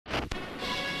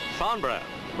Farnborough,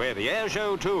 where the air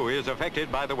show too is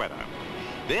affected by the weather.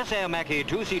 This Aermacchi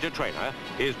two-seater trainer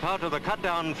is part of the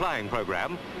cut-down flying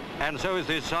program, and so is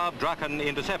this Saab Draken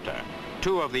Interceptor,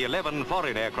 two of the 11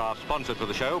 foreign aircraft sponsored for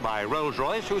the show by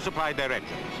Rolls-Royce, who supplied their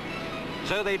engines.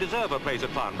 So they deserve a place at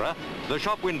Farnborough, the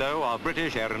shop window of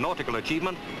British aeronautical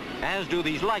achievement, as do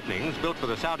these Lightnings built for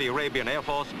the Saudi Arabian Air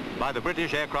Force by the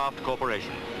British Aircraft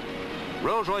Corporation.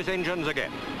 Rolls-Royce engines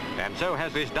again, and so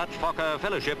has this Dutch Fokker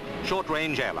Fellowship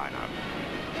short-range airliner.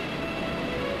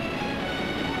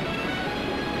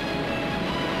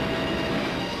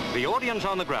 The audience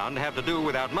on the ground have to do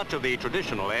without much of the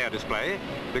traditional air display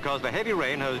because the heavy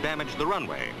rain has damaged the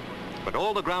runway. But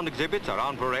all the ground exhibits are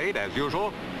on parade as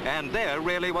usual, and they're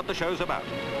really what the show's about.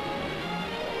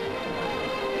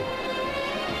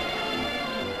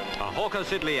 A Hawker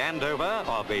Siddeley Andover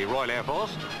of the Royal Air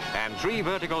Force and 3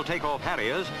 vertical takeoff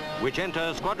Harriers which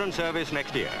enter squadron service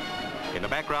next year. In the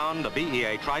background, the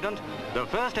BEA Trident, the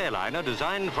first airliner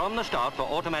designed from the start for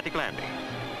automatic landing.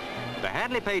 The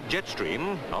handily paid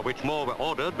Jetstream, of which more were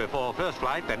ordered before first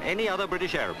flight than any other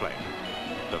British aeroplane.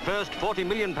 The first £40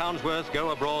 million worth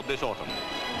go abroad this autumn.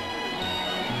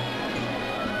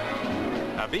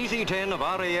 A VZ-10 of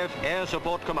RAF Air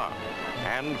Support Command.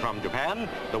 And from Japan,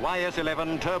 the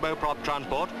YS-11 turboprop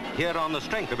transport, here on the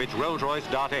strength of its Rolls-Royce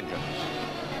Dart engines.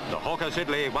 The Hawker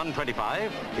Siddeley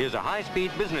 125 is a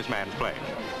high-speed businessman's plane.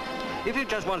 If you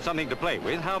just want something to play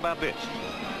with, how about this?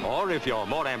 Or if you're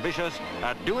more ambitious,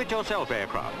 a do-it-yourself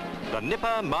aircraft, the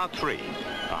Nipper Mark III,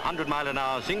 a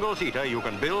 100-mile-an-hour single-seater you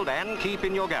can build and keep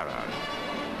in your garage.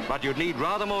 But you'd need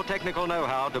rather more technical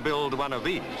know-how to build one of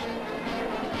these.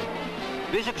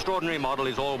 This extraordinary model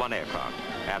is all one aircraft,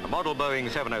 and the model Boeing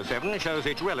 707 shows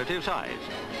its relative size.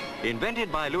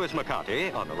 Invented by Lewis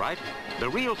McCarthy, on the right, the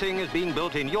real thing is being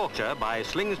built in Yorkshire by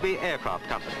Slingsby Aircraft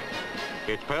Company.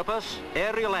 Its purpose,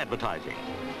 aerial advertising.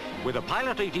 With a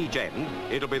pilot at each end,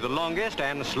 it'll be the longest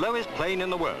and slowest plane in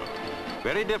the world.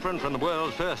 Very different from the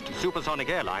world's first supersonic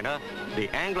airliner, the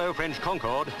Anglo-French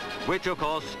Concorde, which of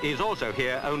course is also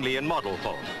here only in model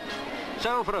form.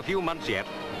 So for a few months yet,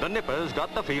 the Nipper's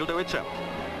got the field to itself.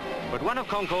 But one of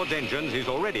Concorde's engines is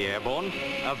already airborne.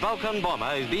 A Vulcan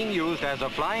bomber is being used as a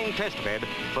flying test bed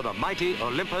for the mighty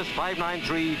Olympus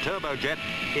 593 turbojet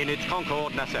in its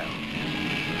Concorde nacelle.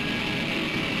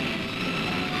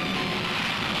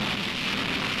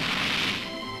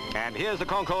 And here's the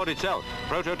Concorde itself,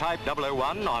 prototype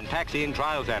 001 on taxiing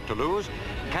trials at Toulouse,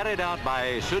 carried out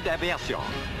by Sud Aviation,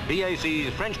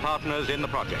 BAC's French partners in the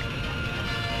project.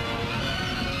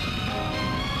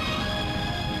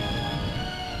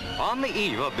 On the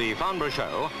eve of the Farnborough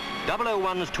show,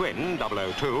 001's twin,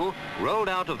 002, rolled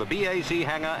out of the BAC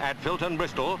hangar at Filton,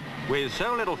 Bristol, with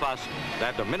so little fuss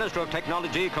that the Minister of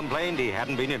Technology complained he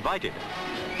hadn't been invited.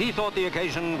 He thought the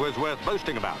occasion was worth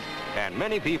boasting about, and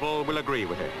many people will agree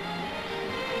with him.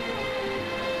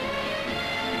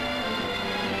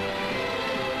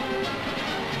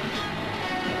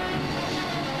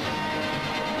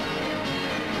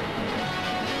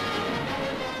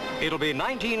 It'll be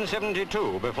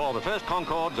 1972 before the first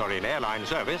Concordes are in airline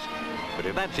service, but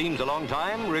if that seems a long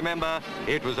time, remember,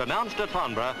 it was announced at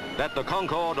Farnborough that the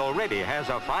Concorde already has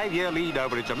a 5-year lead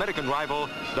over its American rival,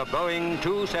 the Boeing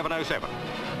 2707.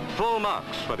 Full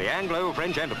marks for the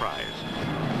Anglo-French enterprise.